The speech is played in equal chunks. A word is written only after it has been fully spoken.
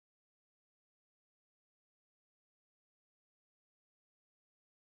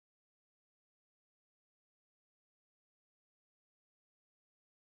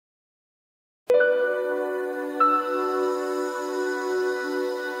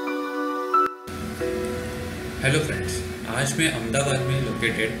Hello friends, आज मैं अहमदाबाद में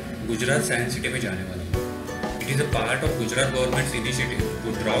लोकेटेड गुजरात साइंस सिटी में जाने वाला हूँ। It is a part of Gujarat governments initiative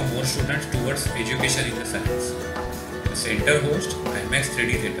to draw more students towards education in the science. The centre host IMAX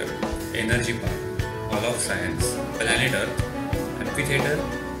 3D theatre, energy park, hall of science, planet earth, amphitheatre,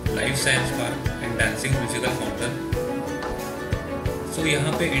 life science park and dancing musical fountain. सो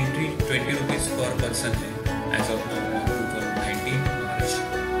यहाँ पे entry 20 rupees पर person है as of 2019 मार्च।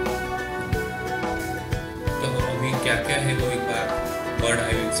 तो अभी क्या क्या है वो एक बार बर्ड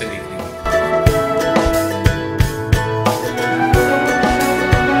आई व्यू से देख लेंगे।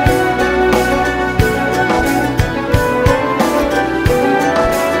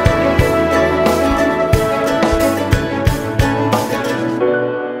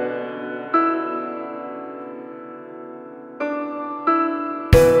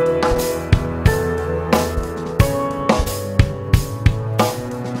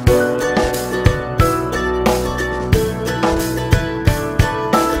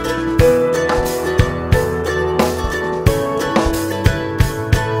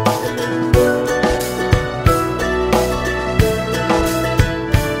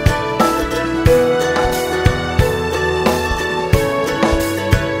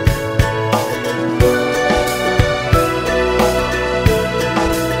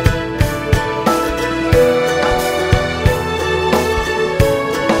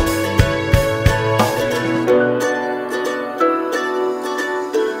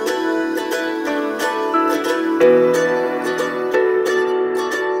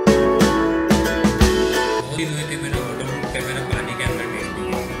 कैमरा पानी के अंदर भेज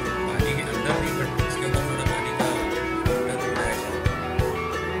दिया, पानी के अंदर नहीं बट उसके ऊपर थोड़ा पानी का अंदर उड़ाया जाए।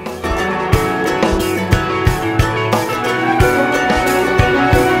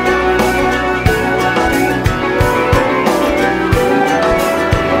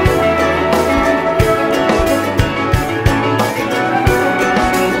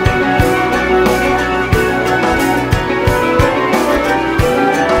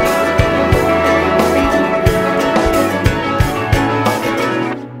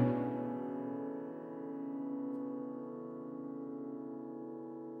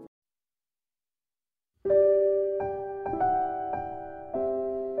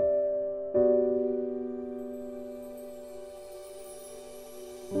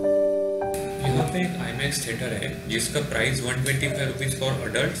 यहाँ पे एक IMAX थिएटर है जिसका price 125 rupees for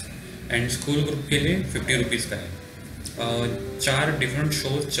adult and school group के लिए 50 रुपीज़ का है। 4 डिफरेंट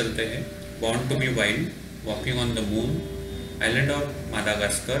शोज चलते हैं। Born to be wild, walking on the moon, island of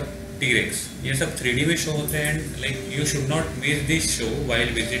Madagascar, T-Rex। ये सब 3D में शो होते हैं and like you should not miss this show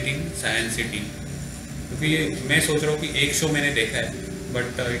while visiting science city. क्योंकि ये मैं सोच रहा हूँ कि एक शो मैंने देखा है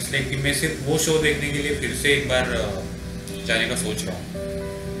बट इट्स लाइक मैं सिर्फ वो शो देखने के लिए फिर से एक बार जाने का सोच रहा हूँ।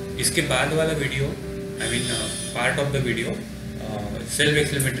 इसके बाद वाला video part of the video self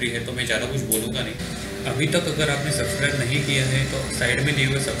explanatory है, तो मैं ज़्यादा कुछ बोलूँगा नहीं। अभी तक अगर आपने सब्सक्राइब नहीं किया है तो साइड में दिए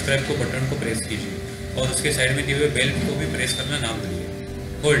हुए सब्सक्राइब को बटन को प्रेस कीजिए और उसके साइड में दिए हुए बेल को भी प्रेस करना ना भूलिए।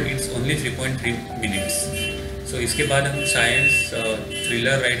 Hold, it's only 3.3 minutes. सो इसके बाद हम साइंस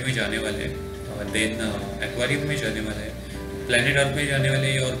थ्रिलर राइड में जाने वाले हैं, देन एक्वारियम में जाने वाले हैं, प्लैनेट अर्थ में जाने वाले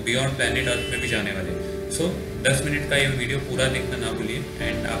हैं और बियॉन्ड प्लैनेट अर्थ में भी जाने वाले हैं। सो 10 मिनट का ये वीडियो पूरा देखना ना भूलिए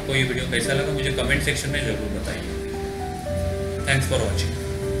एंड आपको ये वीडियो कैसा लगा मुझे कमेंट सेक्शन में ज़रूर बताइए। Thanks for watching.